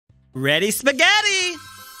Ready, spaghetti!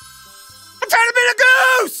 I'm trying to be a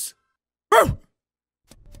goose! Woo!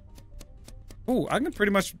 Ooh, I can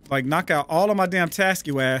pretty much like knock out all of my damn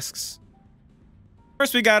tasky-wasks.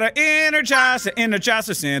 First we gotta energize the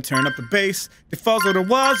energizer and turn up the bass, defuzzle the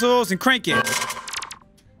wuzzles and crank it.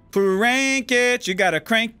 Crank it, you gotta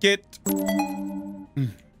crank it. You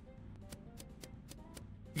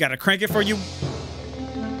gotta crank it for you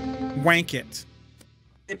wank it.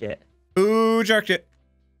 Ooh, jerk it.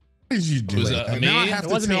 What did you do? Me? Now I have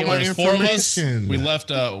to tell my four of us. information. We left.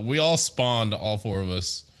 We all spawned. All four of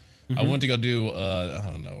us. I went to go do. I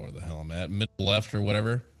don't know where the hell I'm at. Middle left or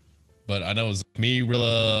whatever. But I know it was me,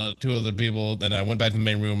 Rilla, two other people. Then I went back to the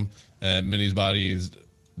main room, and Minnie's body is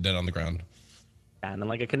dead on the ground. Sounding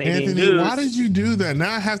like a Canadian Anthony, goose. why did you do that?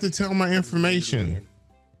 Now I have to tell my information.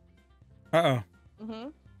 Uh-oh.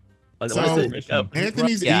 So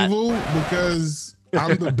Anthony's evil because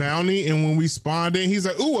I'm the bounty, and when we spawned in, he's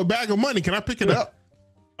like, "Ooh, a bag of money. Can I pick it up?"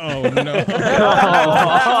 Oh no! Wait,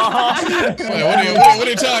 what are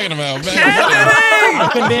you talking about? I'm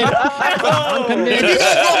convinced. I'm convinced. If you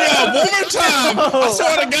guys vote me out one more time, I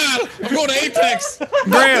swear to God, I'm going to Apex.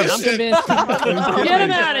 Grams. I'm convinced. Get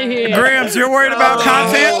him out of here. Grams, you're worried about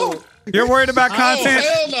content? You're worried about content?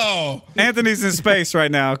 Oh, hell no. Anthony's in space right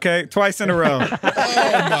now, okay? Twice in a row. Oh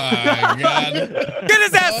my God. Get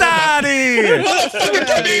his ass out of here! Motherfucking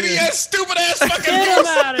Canadian, stupid ass fucking Get him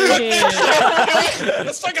out of here.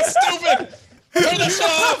 That's fucking stupid. Turn this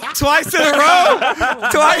off. Twice in a row?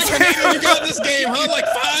 Twice in a row? You got in this game, huh? Like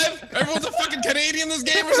 5? Everyone's a fucking Canadian in this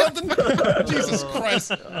game or something? Jesus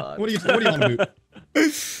Christ. What do you want to do?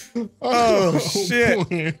 Oh, shit. What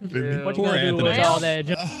you gonna do with all that?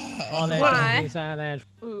 All that Why? that.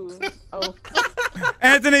 Ooh. Oh.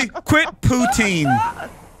 Anthony, quit poutine.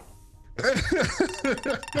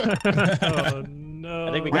 Oh no!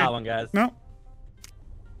 I think we got one, guys. No.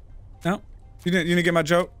 No. You didn't get my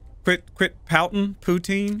joke? Quit pouting,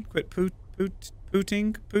 poutine, quit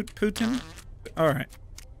Putin. All right.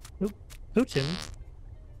 Putin?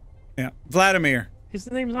 Yeah. Vladimir. His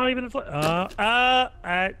name's not even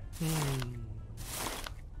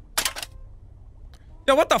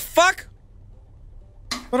Yo, what the fuck?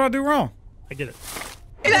 What did I do wrong? I get it.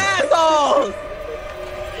 Assholes!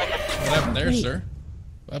 What happened there, sir?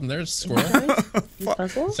 What happened there, squirrel?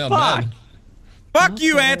 Sound Fuck. bad. Fuck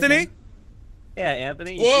you, Anthony. Yeah,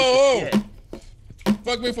 Anthony. Whoa!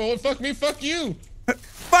 Fuck me for what? Fuck me, fuck you.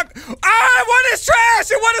 Fuck. Ah, one is trash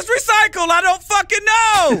and one is recycled. I don't fucking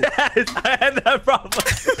know. I had that problem.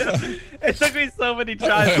 It took me so many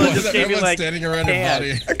tries. So it just gave me like standing around your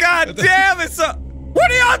body. God damn it. So, what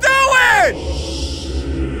are y'all doing?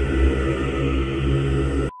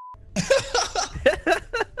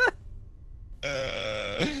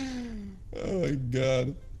 Oh my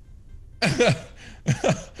God.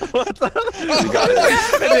 What the? You got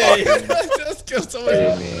it. Just killed somebody.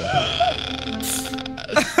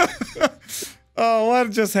 Oh, what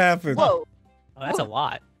just happened? Whoa. Oh, that's a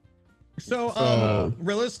lot. So,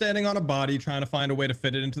 Rilla's standing on a body trying to find a way to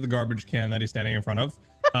fit it into the garbage can that he's standing in front of.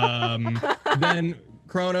 Then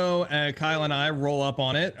Chrono, Kyle, and I roll up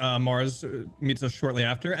on it. Mars meets us shortly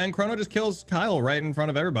after, and Chrono just kills Kyle right in front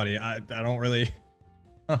of everybody. I don't really.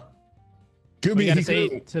 Could be gotta he say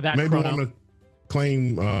could to that maybe Chrono. want to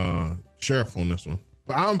claim sheriff on this one.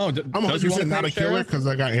 But I'm does he wanna 100% not claim a killer sheriff? because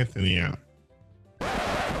I got Anthony out.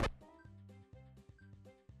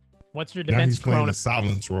 What's your Now defense, he's playing Chrono? the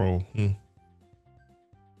silence role. Wait,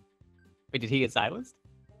 did he get silenced?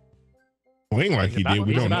 Well, ain't like he did.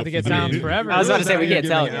 We He's don't know about to if get he did. silenced forever. I was about to say we You're can't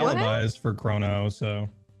tell. giving alibis for Chrono, so.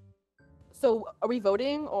 So are we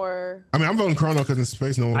voting or? I mean, I'm voting Chrono because in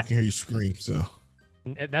space no one can hear you scream. So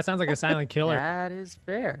That sounds like a silent killer. That is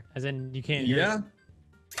fair. As in, you can't hear. Yeah.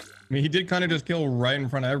 I mean, he did kind of just kill right in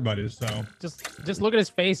front of everybody, so. Just look at his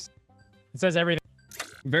face. It says everything.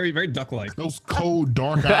 Very, very duck-like. those cold,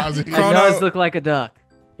 dark eyes. It does look like a duck.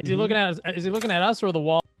 Is he looking at us? Is he looking at us or the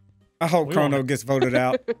wall? I hope We Chrono won't. gets voted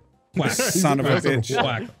out. Quack. Son of a bitch.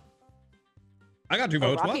 Quack. I got 2 Oh,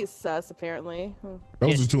 votes. What? Rocky's sus apparently.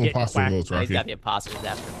 Those are 2 Get imposter whacked. votes, He's Rocky. got the imposters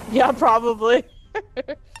after. Yeah, probably.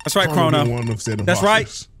 That's right, Chrono Chrono. being one of said That's right.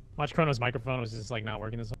 imposters. Watch Chrono's microphone was just like not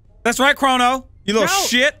working this. That's right, Chrono. You little No.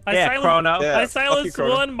 shit. Yeah, Chrono. Yeah, I fuck silenced you,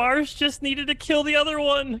 Chrono. one. Mars just needed to kill the other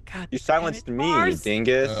one. God, You silenced damn it, me, you Mars.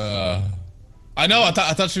 dingus. I know. I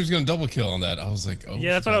thought she was gonna double kill on that. I was like, oh.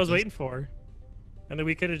 Yeah, that's she what I got was this. waiting for. And then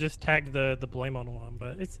we could have just tagged the blame on one,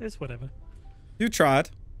 but it's whatever. You tried.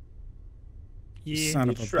 Yeah. Son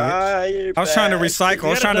of a bitch. Try your I was trying to best. recycle. I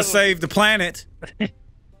was trying to double- save the planet.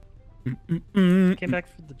 Came back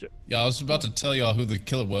for the joke. Yeah, I was about to tell y'all who the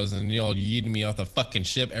killer was, and y'all yeeted me off the fucking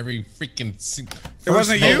ship every freaking. It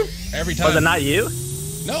wasn't you? Every time. Was it not you?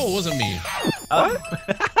 No, it wasn't me.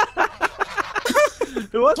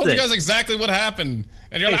 Who was I told it? you guys exactly what happened,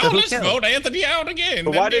 and you're Hey, like, so "Oh, who let's killed? vote Anthony out again."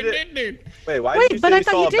 But why did it? Wait, why did you but say I you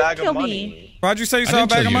thought saw you a did bag kill of me. money? Why'd you say you I saw a didn't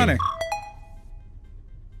bag tell of you. money?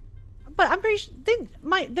 But I'm pretty sure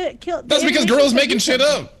the kill. That's because Gorilla's making shit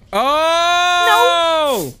up.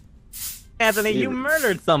 Oh! Anthony, you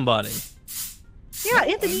murdered somebody. Yeah,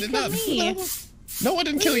 Anthony did killed not. me. No, I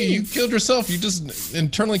didn't kill you. You killed yourself. You just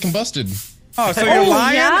internally combusted. Oh, so you're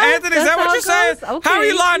lying, yeah? Anthony? Is That's that what how you're it saying? goes? How are you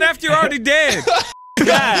Okay. lying after you're already dead?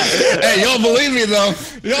 Yeah. Hey, y'all believe me though.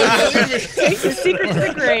 Y'all believe me. Takes the secret to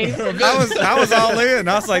the grave. I was all in.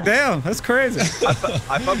 I was like, damn, that's crazy.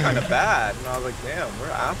 I felt kind of bad, and I was like, damn, we're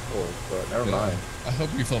assholes. But never mind. I hope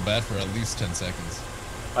you felt bad for at least 10 seconds.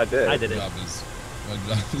 I did. I did it. My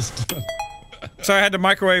job is done. So I had to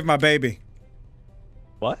microwave my baby.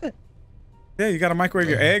 What? Yeah, you gotta microwave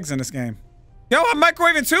your eggs in this game. Yo, I'm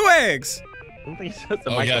microwaving 2 eggs. I don't think you're supposed to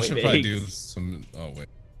Oh yeah, I should microwave probably eggs. do some. Oh wait.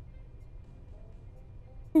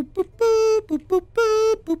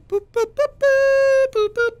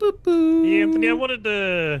 Yeah, Anthony, I wanted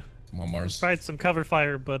to Come on, Mars. provide some cover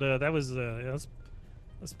fire, but that's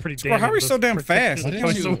pretty Squirrel, damn. how are you so damn fast? Why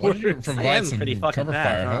didn't you Because provide some pretty fucking cover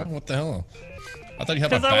fast, fire, huh? huh? What the hell? I thought you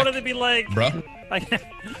had my I back, wanted to be like, bruh.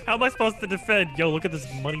 how am I supposed to defend? Yo, look at this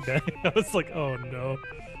money bag. I was like, oh no.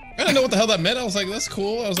 I didn't know what the hell that meant. I was like, that's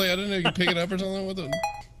cool. I was like, I didn't know you could pick it up or something with it.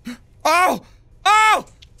 Oh! Oh!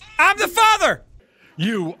 I'm the father!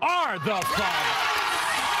 You are the father.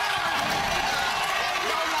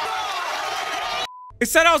 It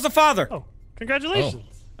said I was the father. Oh,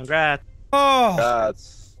 congratulations. Congrats. Oh.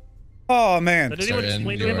 That's Oh, man. Did anyone Sorry,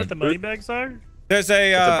 explain to him what the money bags are? There's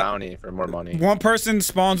a, it's a bounty for more money. one person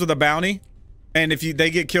spawns with a bounty, and if they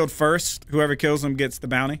get killed first, whoever kills them gets the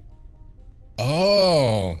bounty.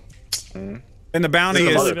 Oh. And the bounty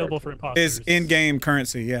This is Only a available for imposters. is in-game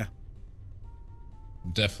currency, yeah.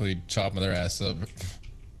 Definitely chopping their ass up.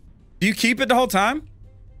 Do you keep it the whole time?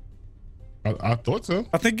 I thought so.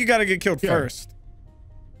 I think you gotta get killed Yeah. first.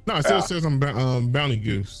 No, it still says I'm bounty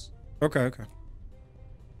goose. Okay, okay.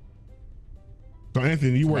 So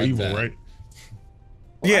Anthony, you were Like evil, that. right?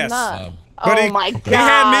 Yes. not. But Oh he, my he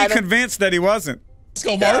had me God. convinced that he wasn't. Let's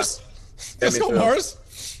go, Mars. Let's me go, too.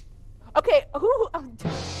 Mars. Okay, who?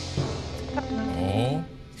 Oh.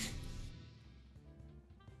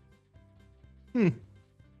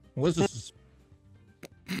 What's this?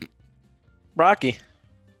 Rocky.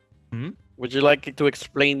 Hmm? Would you like to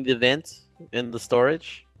explain the event in the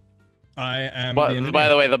storage? I am. By the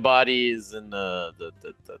the way, the body is in the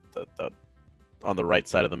on the right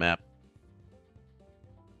side of the map.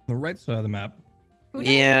 the right side of the map.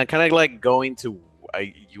 Yeah, kind of like going to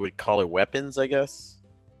you would call it weapons, I guess.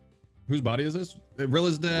 Whose body is this?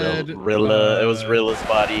 Rilla's dead. Rilla, it was Rilla's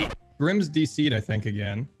body. Grim's DC'd, I think,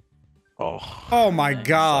 again. Oh. Oh my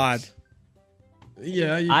God.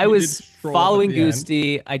 Yeah, I you was did stroll up at following the end.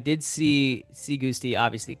 Goosty. I did see Goosty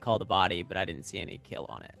obviously call the body, but I didn't see any kill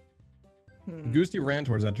on it. Goosty ran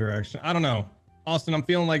towards that direction. I don't know. Austin, I'm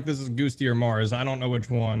feeling like this is Goosty or Mars. I don't know which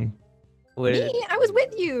one. Me? I was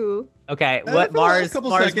with you. Okay, For what the last Mars? couple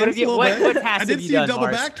Mars, seconds, what have you? a little What bit. task I did have you see you done, double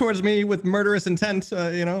Mars? back towards me with murderous intent.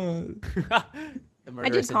 You know, The I did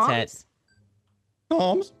murderous intent.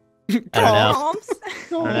 Toms. I don't know. Toms.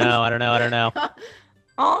 I don't know.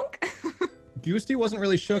 Honk. Goosty wasn't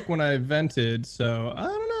really shook when I vented, so I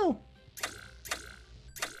don't know.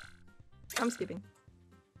 I'm skipping.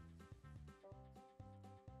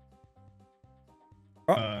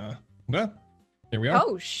 Yeah. Here we are.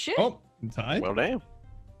 Oh shit. Oh, tied. Well, damn.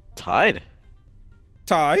 Tied.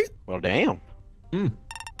 Ty? Well, damn. Oh,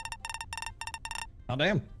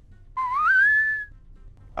 damn.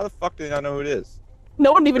 How the fuck did I know who it is?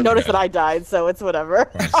 No one even noticed that I died, so it's whatever.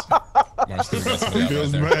 Mars feels bad for you out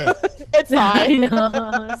Feels there. bad. It's I fine.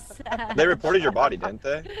 know. Sad. They reported your body, didn't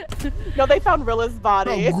they? No, they found Rilla's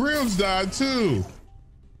body. Oh, Grim's died too.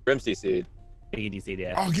 Grim's DC'd. ADC,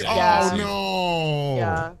 yeah. Oh, Yeah. oh no.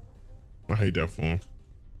 Yeah. I hate that for him.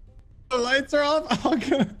 The lights are off. Oh,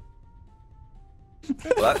 God.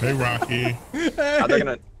 Well, Hey, Rocky. how they're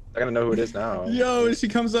gonna know who it is now. Yo, she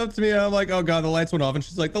comes up to me and I'm like, oh God, the lights went off. And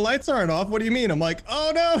she's like, the lights aren't off. What do you mean? I'm like,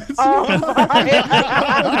 oh no. It's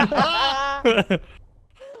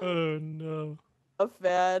Oh no. A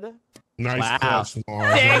fed. Nice Wow. clutch,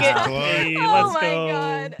 Mars. Dang Nice it. clutch. Hey, Oh let's my go.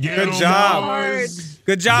 god. Get Good him, job. Mars.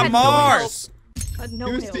 Good job, Had Mars. No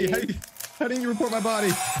Goosty, help. how didn't you report my body?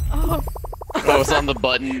 Oh. I was on the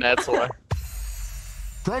button, that's why.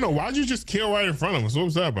 Chrono, why'd you just kill right in front of us? What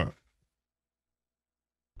was that about?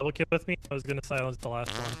 double kill with me, I was gonna silence the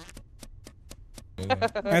last one.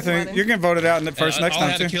 Anthony, you can vote it out in the first next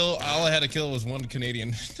time too. All I had to kill was one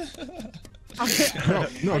Canadian.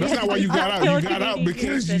 No, that's not why you got out. You got out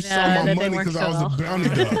because you saw my money because I was a bounty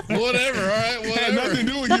dog. Whatever, all right, whatever. It had nothing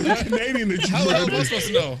to do with you, Canadian that you How the hell am I murdered. supposed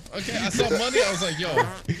to know? Okay, I saw money. I was like, yo,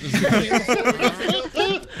 there's money on the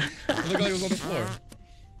floor. It looked like it was on the floor.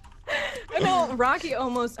 I know Rocky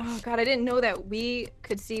almost. Oh god, I didn't know that we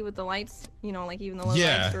could see with the lights. You know, like even the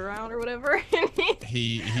lights were around or whatever.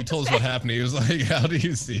 He told us what happened. He was like, how do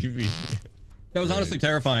you see me? That was honestly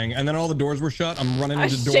terrifying. And then all the doors were shut. I'm running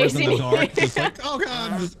into doors in the dark, just like, oh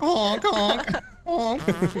god, just honk, honk, honk.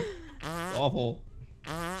 It's awful.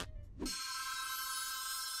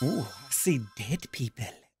 Ooh, I see dead people.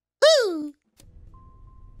 Ooh.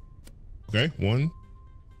 Okay, one.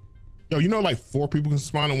 Yo, you know, like 4 people can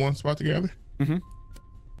spawn in one spot together. Mm-hmm.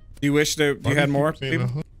 You wish that you had more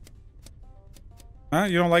people? Huh?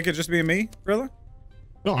 You don't like it just being me, really?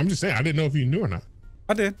 No, I'm just saying. I didn't know if you knew or not.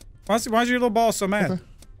 I did. Why's your little ball so mad? Okay.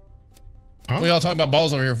 Huh? We all talking about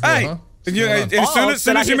balls over here for, hey, huh? As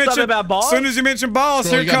soon as you mention balls,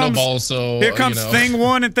 Sure, here comes no balls, so, here comes thing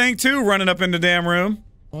 1 and thing 2 running up in the damn room.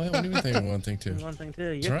 Oh, yeah, what do you mean thing 1, thing 2? One thing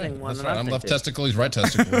too. That's You're right. thing 1. That's right. I'm left testicle. He's right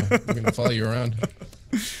testicle. We're gonna follow you around.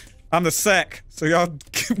 I'm the sack, so y'all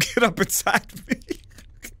get up inside me.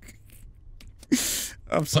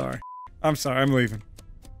 I'm sorry. I'm sorry. I'm leaving.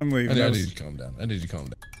 I'm leaving. I need you to calm down. I need you to calm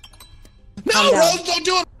down. No, Rose, don't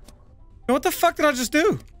do it. What the fuck did I just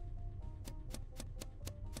do?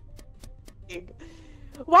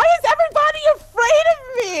 Why is everybody afraid of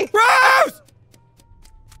me? Rose!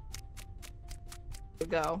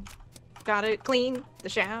 Go. Gotta clean the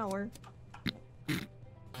shower.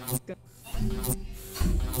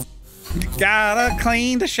 Gotta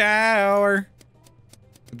clean the shower.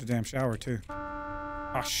 The damn shower too.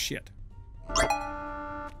 Oh shit.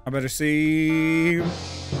 I better see.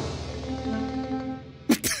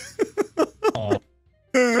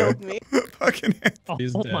 Me. Fucking Oh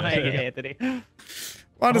my Anthony.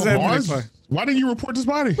 Why does Anthony Mars, play? why didn't you report this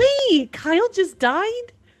body? Wait, Kyle just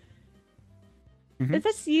died? Mm-hmm. Is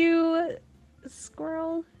this you,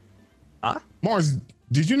 Squirrel? Mars,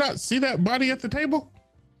 did you not see that body at the table?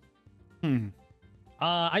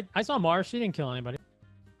 I saw Mars. She didn't kill anybody.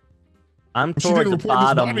 I'm She towards didn't the report this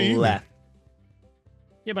bottom body either. left.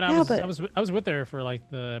 Yeah, but I was with her for like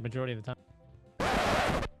the majority of the time.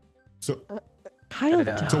 So, Kyle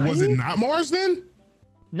so was it not Mars then?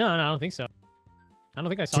 No, I don't think so. I don't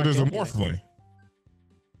think I saw. So there's her a kill morphling.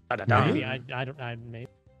 anybody. Maybe I don't. Maybe.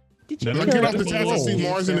 Did you Then I kill get off the anybody? task. I see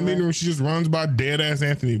Mars in the meeting room. She just runs by dead ass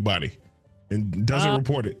Anthony body and doesn't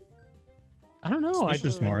report it. I don't know. It's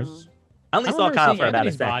just Mars. I only I saw remember Kyle seeing for about a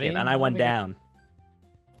Anthony's second, body. and I went down.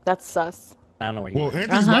 That's sus. I don't know where you Well, were.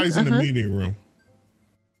 Anthony's body's in the meeting room.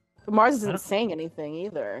 But Mars isn't saying anything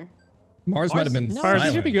either. Mars might have been No, silent.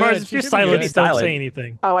 she should be good. Mars, if She you're should be silent, good. don't say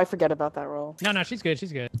anything. Oh, I forget about that role. No, she's good.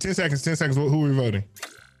 She's good. 10 seconds. 10 seconds. Who are we voting?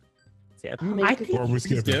 I think Or we're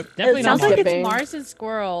skipping? Definitely it not sounds like Mars. it's Mars and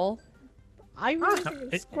Squirrel. I really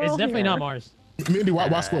think It's Squirrel definitely here. not Mars. Mindy,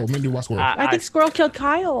 why Squirrel? Mindy, why Squirrel? I think Squirrel killed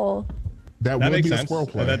Kyle. that That would makes be a sense. Squirrel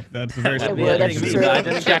play. That's a very That simple would, way to that's do true. it. I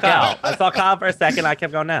didn't check out. I saw Kyle for a second. I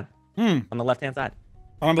kept going down on the left-hand side. I don't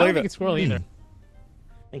I don't believe think it. it's Squirrel either.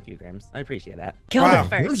 Thank you, Grims. I appreciate that. Kill Wow.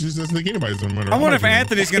 him Yours first. just doesn't think anybody's gonna murder. I wonder if I'm not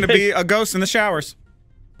Anthony's gonna be a ghost in the showers.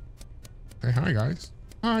 Hey, hi guys.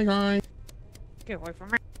 Hi guys. Get away from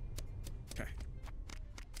me. Okay.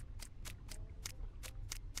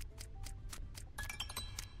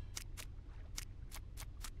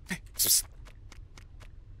 Hey, psst.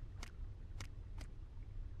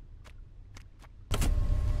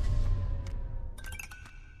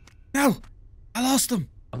 No, I lost him.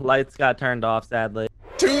 Lights got turned off, sadly.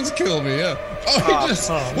 Tunes killed me, yeah. Oh, he just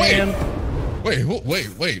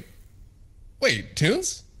wait,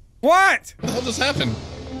 Tunes? What? What the hell just happened?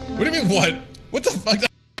 What do you mean what? What the fuck?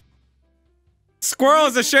 Squirrel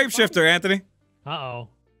is a shapeshifter, Anthony. Uh-oh.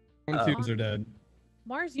 Tunes are dead.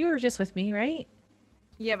 Mars, you were just with me, right?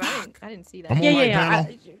 Yeah, but I didn't see that. I'm on Yeah, right yeah,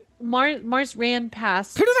 panel. yeah. Mars ran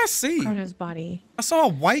past Who did I see? Chrono's body. I saw a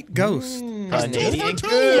white ghost. Canadian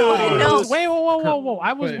No. Wait, whoa.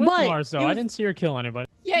 I was with What? Mars, though. I didn't see her kill anybody.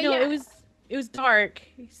 Yeah, no, it was dark,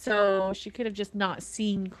 so she could have just not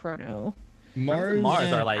seen Chrono. Mars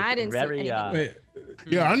are I like didn't see very Wait,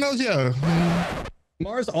 Yeah, I know. Yeah.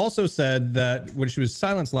 Mars also said that when she was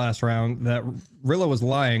silenced last round, that Rilla was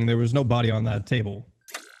lying. There was no body on that table.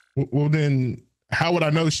 Well, then how would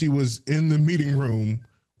I know she was in the meeting room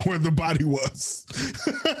where the body was.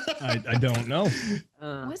 I don't know.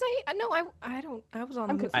 Was I? No, I don't. I was on.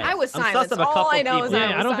 I was I'm silent. sus of a All couple I know is people.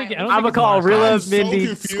 I was silent. I'm gonna call Rilla,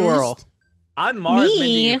 Mindy, Squirrel. I'm Mars, Mindy,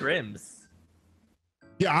 Me? and Grims.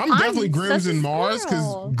 Yeah, I'm definitely I'm Grims such a and Mars because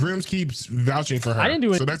squirrel. Grims keeps vouching for her. I didn't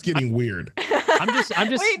do it. So that's getting weird. I'm just.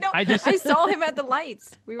 Wait, no, I just. I saw him at the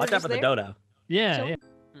lights. We were Watch out just for the there. dodo. Yeah, yeah.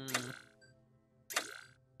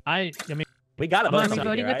 I mean, We gotta I'm vote not something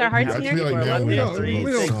voting here, with our right? hearts Yeah, I here. feel like now we have to Three, vote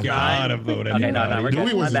We something. don't gotta vote Okay, anymore. no, we're Dewey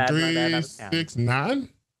good. was My it bad, my bad, 3, that was count. 6, 9?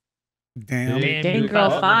 Damn. Dang girl,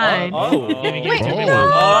 fine. Maybe give it to me.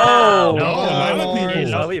 Oh, No, a lot of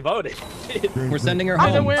people. So we voted. We're sending her Out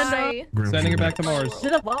the home. window. Grims Sending her is back to Mars. To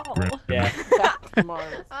the wall. Yeah.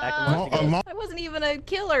 Mars. I wasn't even a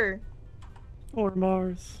killer. Or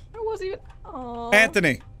Mars. I wasn't even. Oh.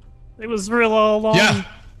 Anthony. It was real all along. Yeah.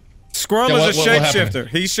 Squirrel Yeah, is what a happened? shapeshifter.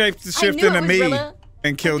 He shaped I knew into it was me Rilla.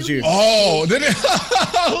 and killed you. Oh, did it?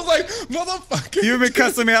 I was like, motherfucker. You've been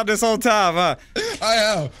cussing me out this whole time, huh? I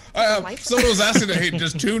have. Someone was asking to hate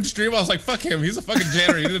just Toon stream. I was like, fuck him. He's a fucking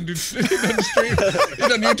janitor. He doesn't stream. He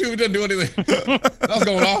doesn't YouTube. He doesn't do anything. I was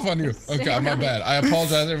going off on you. Okay, my bad. I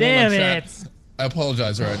apologize, everyone. Damn in it. chat. I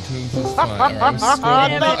apologize. All right, Toons is fine. All right, I'm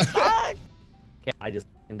scrolling. I just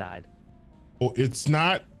died. Oh, it's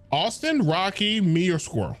not Austin, Rocky, me, or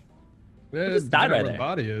Squirrel. Just died right where there. the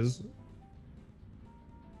body is.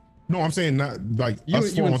 No, I'm saying not like You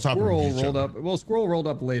us four and on top Squirrel of each rolled other. up. Well, Squirrel rolled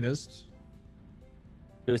up latest.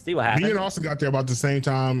 Do we see what Me happened? and Austin got there about the same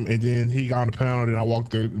time, and then he got on the panel, and I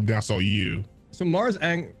walked there, and I saw you. So Mars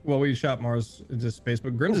well, we shot Mars into space,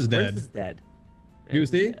 but Grims is Grims dead. is dead.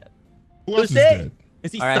 Goosey? Who else is Who's dead? dead?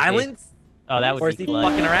 Is he R.I.P. silenced? Oh, that Or was is he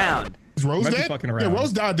blood. fucking around? Is Rose Might be dead? fucking Yeah, around.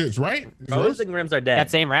 Rose died this, right? Is Rose and Grims are dead.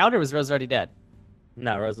 That same round, or was Rose already dead?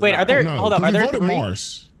 No, Rose is Wait, not. are there? No, Hold up, 'cause are we there voted three?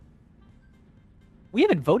 Mars. We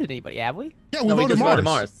haven't voted anybody, have we? Yeah, we No, we voted just Mars. voted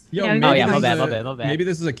Mars. Yo, Yeah, maybe oh, yeah, my this bad, is my a- bad, my bad. Maybe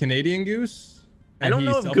this is a Canadian goose. I and don't he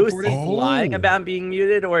know if Goose is self-reported. lying Oh. about being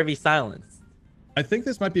muted or if he's silenced. I think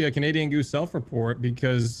this might be a Canadian goose self-report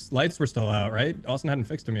because lights were still out, right? Austin hadn't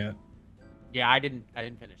fixed them yet. Yeah, I didn't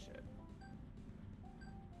finish it.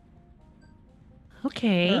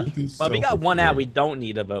 Okay. But we got one out. We don't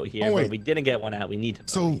need a vote here. Oh, wait. But we didn't get one out. We need to vote.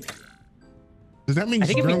 So, here. does that mean I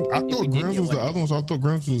think if we- Grims? I if we thought did Grims get was the one- other one, so I thought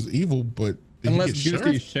Grims was evil, but did Unless he get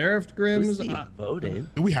Goosey sheriff? sheriffed Grims. Goosey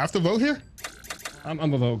voted. Do we have to vote here? I'm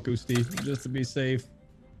gonna vote Goosey just to be safe.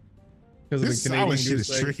 Because This silent shit is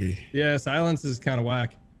tricky. Yeah, silence is kind of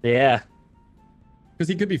whack. Yeah. Because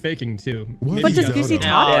he could be faking too. What Maybe But is does he Goosey Dodo?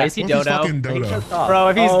 talk? Oh, is he What if he's Dodo? fucking Dodo? Bro,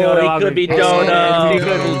 if he's oh, Dodo, he I'll could be pissed. Dodo. He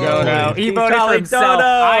could be Dodo. He He's voted for probably himself.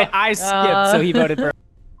 Dodo. I skipped, so he voted for.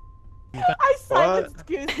 I silenced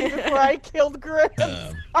Goosey before I killed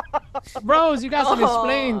Grims. Rose, you got some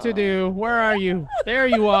explaining to do. Where are you? There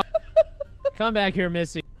you are. Come back here,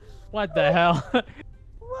 Missy. What the hell?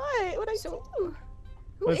 What? What I do?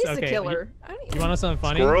 Who is the Okay, killer? I don't even You want to know something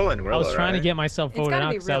funny? Squirrel and I Rilla, was trying to right? get myself It's voted gotta out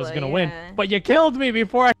be because I was Rilla, gonna win, yeah. but you killed me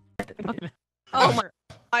before I. Oh my!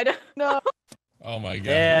 I don't know. Oh my god.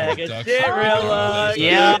 Yeah, good Duck. shit, Rilla.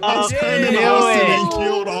 Yeah, I was knew screaming Austin it. and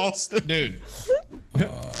killed Austin. Dude.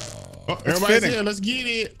 Oh, everybody's here. Let's get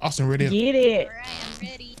it. Austin, ready? Get it.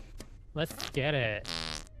 Let's get it.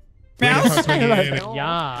 Meow.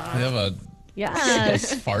 Yeah. I have a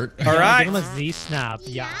Yes. fart. All right. Give him a Z snap.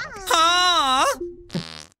 Yeah. Huh?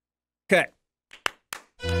 Okay.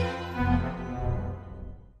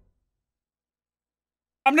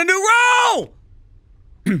 I'm the new roll.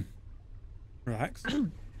 Relax.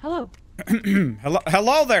 Hello.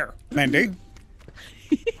 Hello there, Mindy.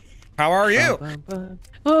 How are you?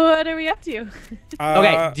 What are we up to?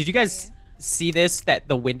 Okay, did you guys see this? That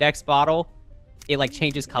the Windex bottle, it like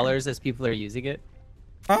changes colors as people are using it.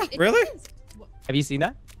 Huh? Really? Have you seen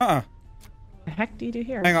that? Uh-uh. The heck do you do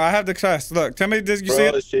here? Hang on, I have the test. Look, tell me, did you see Bro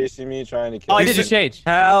it? is chasing me, trying to kill Oh, I me. did just change.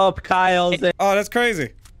 Help, Kyle. Oh, that's crazy.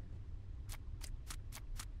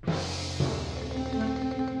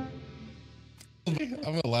 I'm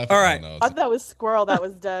gonna laugh. All right. I thought that was Squirrel that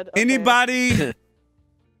was dead. Okay. Anybody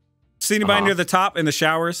see anybody near the top in the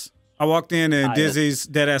showers? I walked in and Dizzy's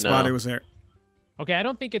dead ass body was there. Okay, I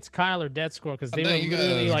don't think it's Kyle or Dead Squirrel because they I were think you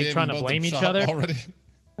literally guys like gave trying to both blame a each shot other. already.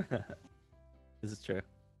 This is true.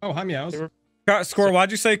 Oh, hi, meows. Squirrel, why'd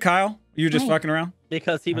you say Kyle? You just fucking around?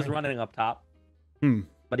 Because he was running up top. Hmm.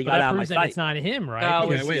 But he But got that out of my proves that sight. it's not him, right? Oh,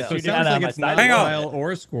 Okay, wait. So You it did sounds that like on it's my not side. Hang on. Kyle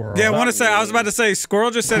or Squirrel. Yeah, I want to say, I was about to say, Squirrel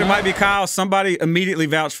just said it might be Kyle. Somebody immediately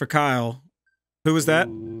vouched for Kyle. Who was that?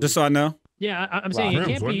 Just so I know. Yeah, I'm saying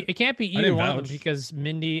Grims, it can't be I either didn't one of them vouch. because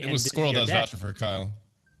Mindy It and was Dizzy Squirrel are that was dead. vouching for Kyle.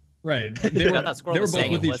 Right. They were, I thought Squirrel they were was both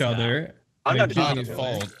saying with it each was Kyle. other. I'm I not mean, choosing By to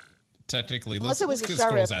default, technically. Unless Let's it was get a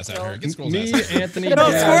Squirrel's sheriff, ass out so- here. Get Squirrel's Me, ass out here. Anthony, No,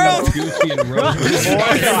 Dan, Squirrel! Goosey, and Rose.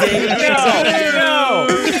 Stop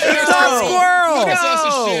Squirrel! Fuck us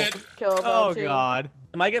and shit. Kill them Oh too. God.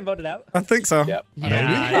 Am I getting voted out? I think so. Yep. Oh,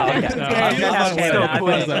 okay. Vote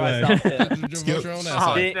your own ass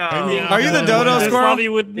out. Are you the dodo, Squirrel? Bobby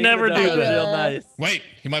would never do that. Real nice. Wait,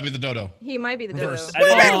 he might be the dodo. He might be the dodo. Reverse. What do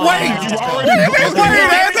you mean, wait? You What do you mean,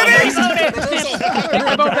 wait, Anthony?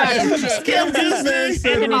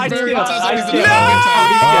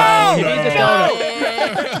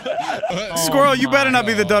 Squirrel, you better not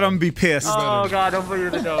be the dodo and be pissed. Oh God, don't put you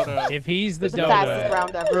the dodo. If he's the It's the fastest dodo.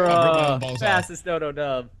 round ever. Fastest dodo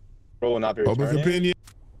dub. Bro will not be Public returning. opinion.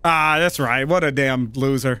 Ah, that's right. What a damn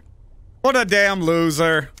loser. What a damn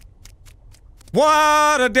loser.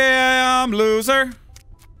 What a damn loser.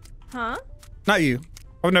 Huh? Not you.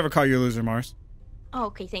 I would never call you a loser, Mars. Oh,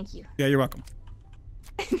 okay, thank you. Yeah, you're welcome.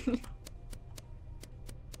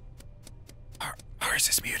 Mars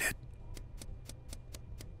is muted.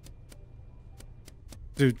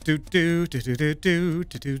 Do do do do do do do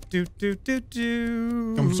do do do do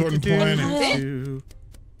do. I'm sorting planets.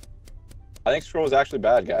 I think Scroll was actually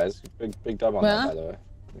bad, guys. Big dub on Well? that, by the way.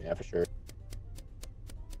 Yeah, for sure.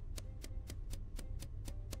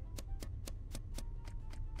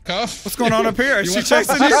 Cuff. What's going on up here? Is she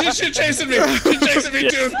chasing you? She's chasing me. She's chasing me,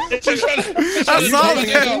 dude. She's trying to I saw chop my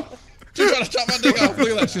dick that. off. She's trying to chop my dick off. Look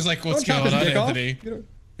at that. She's like, what's Don't chop going his on, dick off. Anthony?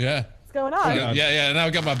 Yeah. What's going on? Yeah. Now I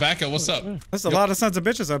got my backup. What's up? There's a lot of sons of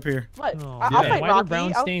bitches up here. What? Oh, I'll yeah. fight Why are Rocky.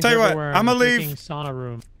 brown I'll- stains Tell you what, everywhere I'ma in the leave- freaking sauna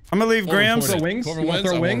room? I'm gonna leave Grimm's. Throw wings? Whoever You want to wins,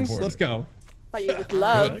 throw I'm wings? voting for Let's it. go. fight you with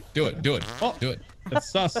love. Do it. Do it. Do it.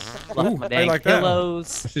 That's sus. Ooh, I Dang like that.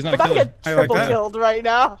 pillows. She's not I'm about to killing. get I like triple that. killed right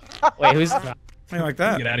now. Wait, who's? I like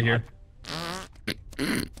that. Get out of here.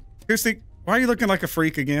 Goosey, why are you looking like a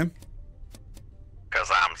freak again?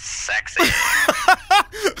 Because I'm sexy.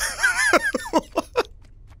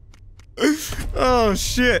 Oh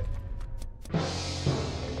shit.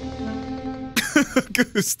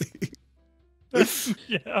 Goosey.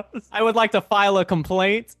 Yes. I would like to file a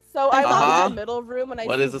complaint. So I was in the middle room and I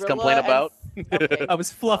What see is this Rilla complaint and- about? Okay. I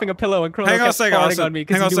was fluffing a pillow and Chrono Hang on a kept second, farting also- on me hang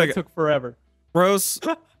because on a he knew it second. took forever. Rose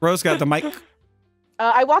got the mic.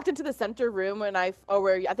 I walked into the center room and I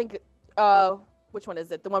think which one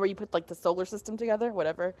is it? The one where you put like the solar system together,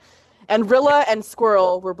 whatever. And Rilla and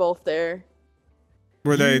Squirrel were both there.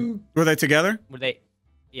 Were they together? Were they?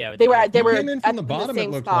 Yeah. They were You they were came in at from the bottom, it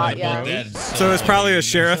same looked spot, like, yeah. bro. So it's probably a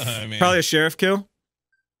sheriff. I mean- Probably a sheriff kill.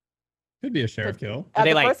 Could be a sheriff kill. Were they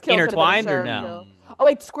The like first kill could've been a intertwined or sheriff no? kill. Oh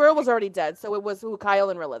wait, Squirrel was already dead, so it was Kyle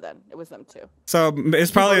and Rilla then. It was them two. So it's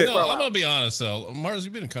probably. No, I'm gonna be honest though. Mars,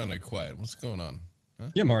 you've been kind of quiet. What's going on? Huh?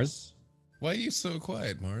 Yeah, Mars. Why are you so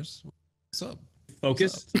quiet, Mars? What's up?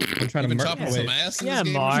 Focused. I'm trying You to been murk chopping my some way. ass in Yeah, this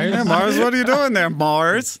game? Mars. Yeah, Mars, what are you doing there,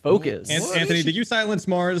 Mars? Focus. Anthony, did you silence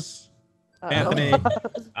Mars? Anthony.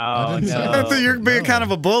 Oh no. Anthony, you're being kind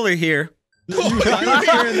of a bully here. You silenced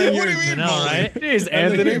her and then What do you're you mean, No, bully? right? Jeez,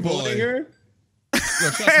 and then Anthony. you're bullying her? Yo,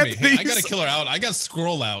 trust me. Hey, I gotta kill her out. I got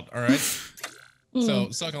Scroll out. All right. So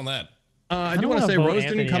suck on that. I don't do want to wanna say vote Rose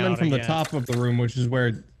didn't Anthony come in out from the again. top of the room, which is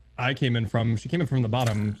where I came in from. She came in from the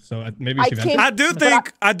bottom, so maybe she vented. I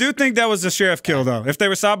do think that was the sheriff kill though. If they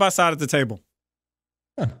were side by side at the table.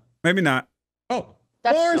 Huh. Maybe not. Oh,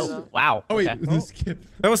 That's Mars. true. Wow. Oh wait, okay. this skip.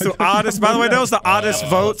 That was the oddest. By the way, that was the oddest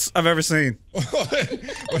votes I've ever seen.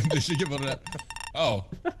 When did she get voted out? Oh.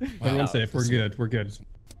 Everyone's safe. We're good. We're good.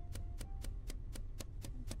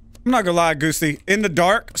 I'm not gonna lie, Goosey. In the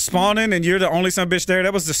dark, spawning, and you're the only son of a bitch there.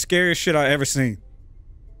 That was the scariest shit I ever seen.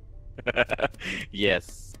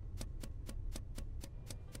 Yes.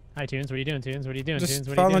 Hi, Tunes. What are you doing, Tunes? What are you doing, Just Tunes?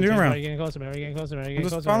 What are following you doing, you Tunes? around. Are you getting closer? Are you getting closer? Are you I'm getting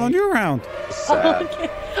just closer? following you around. Sad. Okay.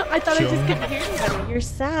 I thought I just couldn't hear anybody. You're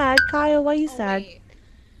sad, Kyle. Why are you sad? I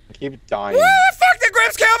keep dying. Woo! Fuck, the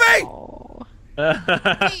Grims kill me! Oh.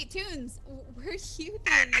 Wait, Tunes, were you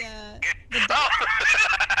the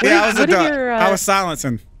Yeah, I was a What if duck. you're, I was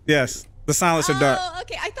silencing. Yes, the silencer duck. Oh,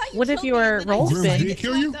 okay. I thought you What if killed you me, were and then I roll just, spin? like, Did he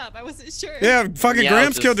kill you? fucked up. I wasn't sure. Yeah, fucking Yeah, I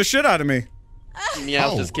was Grims killed the shit out of me.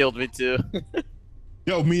 Meow just killed me too.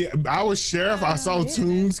 Yo, I was sheriff. I saw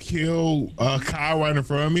Toons kill Kyle right in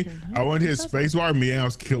front of me. I went to his space bar.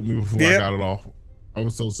 Meows killed me before I Yep. got it off. I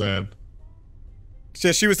was so sad.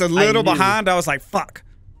 She was a little knew. behind. I was like, fuck.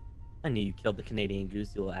 I knew you killed the Canadian goose,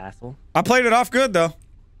 you little asshole. I played it off good though.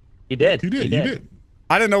 You did. You did. You did.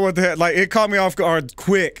 I didn't know what the heck. Like it caught me off guard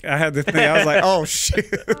quick. I had the thing. I was like, oh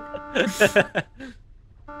shit.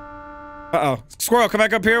 Uh-oh. Squirrel, come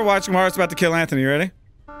back up here. Watch Mars about to kill Anthony. You ready?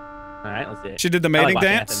 Alright, let's see it. She did the I like mating watching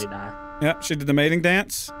dance. Anthony die. Yep, she did the mating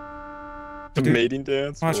dance. The mating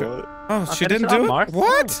dance? Watch her. What? Oh, I'll she finish didn't it do off, it? Mars.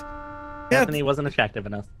 What? Anthony wasn't attractive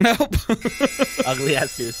enough. Nope. Ugly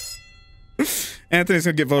ass Goose. Anthony's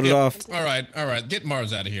gonna get voted off. All right. Get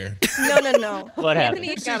Mars out of here. No. What happened?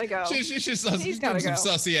 Anthony's gotta go. She's He's doing gotta some go.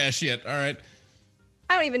 sussy ass shit. All right.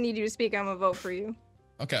 I don't even need you to speak. I'm gonna vote for you.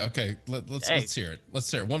 Okay. Let's hear it.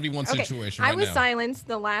 Let's hear it. 1v1 situation I right was now. silenced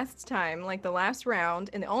the last time, like the last round,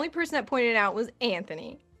 and the only person that pointed it out was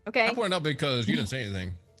Anthony. Okay. I pointed out because you didn't say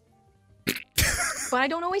anything. But I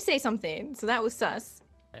don't always say something, so that was sus.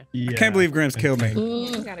 I can't believe Grimm's killed me.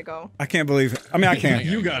 Yeah, you gotta go. I can't believe it. I mean, I can't.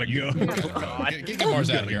 You gotta go. Get Mars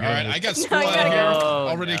out of here. All right. I got No, Squirrel you out of gotta here. go.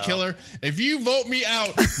 Already a killer. If you vote me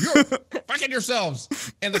out, you're fucking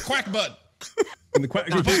yourselves in the quack butt. In the quack.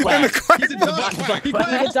 In the quack. He's a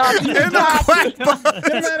dog. In the quack.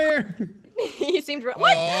 Get him out of here. He seemed what?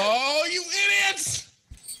 Oh, you idiots!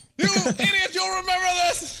 You idiots! You'll remember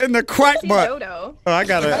this. In the quack butt. Dodo. Oh, I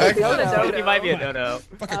got it. Dodo. He might be a dodo.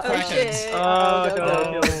 Fucking Oh, crackheads. shit. Oh,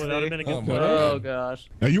 Dodo. Dodo. That would have been a good Oh, play. Oh gosh.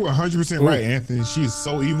 Now you were 100% right, Anthony. She is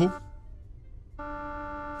so evil. Who?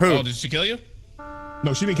 Oh, did she kill you?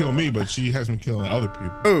 No, she didn't kill me, but she has been killing other people.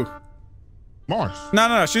 Who? Mars.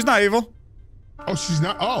 No. She's not evil. Oh, she's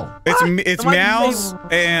not. Oh. It's Why'd you Meows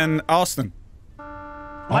and Austin.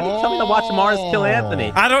 Why did you tell me to watch Mars kill Anthony?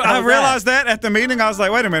 I realized that at the meeting. I was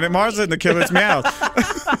like, wait a minute, Mars isn't the killer, it's Meows.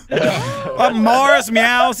 Mars,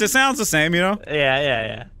 Meows, it sounds the same, you know?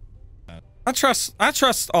 Yeah. I trust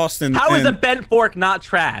Austin. How is a bent fork not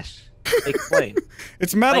trash? Explain.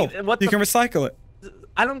 It's metal. Like, what you the can recycle it.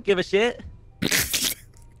 I don't give a shit.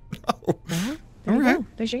 All right.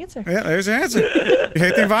 There's your answer. Yeah, there's your answer. You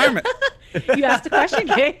hate the environment. You asked the question,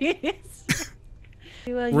 Case.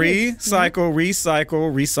 Recycle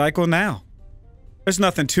now. There's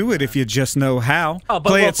nothing to it if you just know how. Oh, but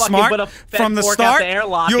Play we'll it fucking smart put a from the fork out start. the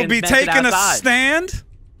airlock You'll and be vent it taking a outside. stand.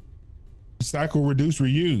 Recycle, reduce,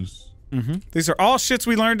 reuse. These are all shits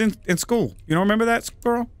we learned in school. You don't remember that,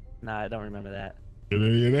 Squirrel? No, I don't remember that. They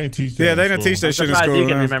didn't teach that. Yeah, they didn't teach that I'm shit in surprised school. you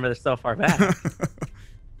can no. remember this so far back.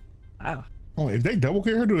 Wow. Oh, if they double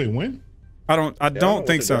kill her, do they win? I don't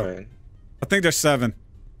think so. I think there's 7.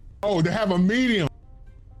 Oh, they have a medium.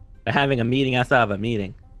 They're having a meeting outside of a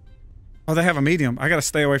meeting. Oh, they have a medium. I gotta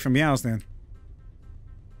stay away from Meows then.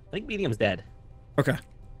 I think medium's dead. Okay.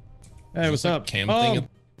 Hey, what's up? Cam Oh, thing.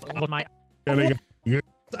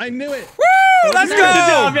 I knew it. Woo! Let's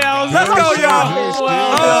go! Let's go, y'all!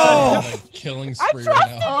 Oh! Killing spree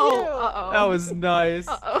right now. Uh-oh. That was nice.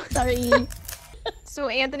 Uh-oh. Sorry. So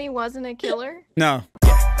Anthony wasn't a killer? No.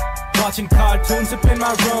 Watching cartoons up in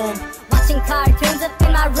my room. Watching cartoons up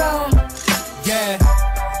in my room. Yeah.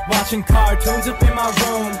 Watching cartoons up in my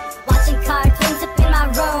room. Watching cartoons up in my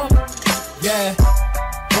room. Yeah.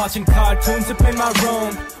 Watching cartoons up in my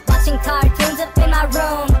room. Watching cartoons up in my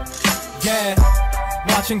room. Yeah.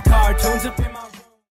 Watching cartoons up in my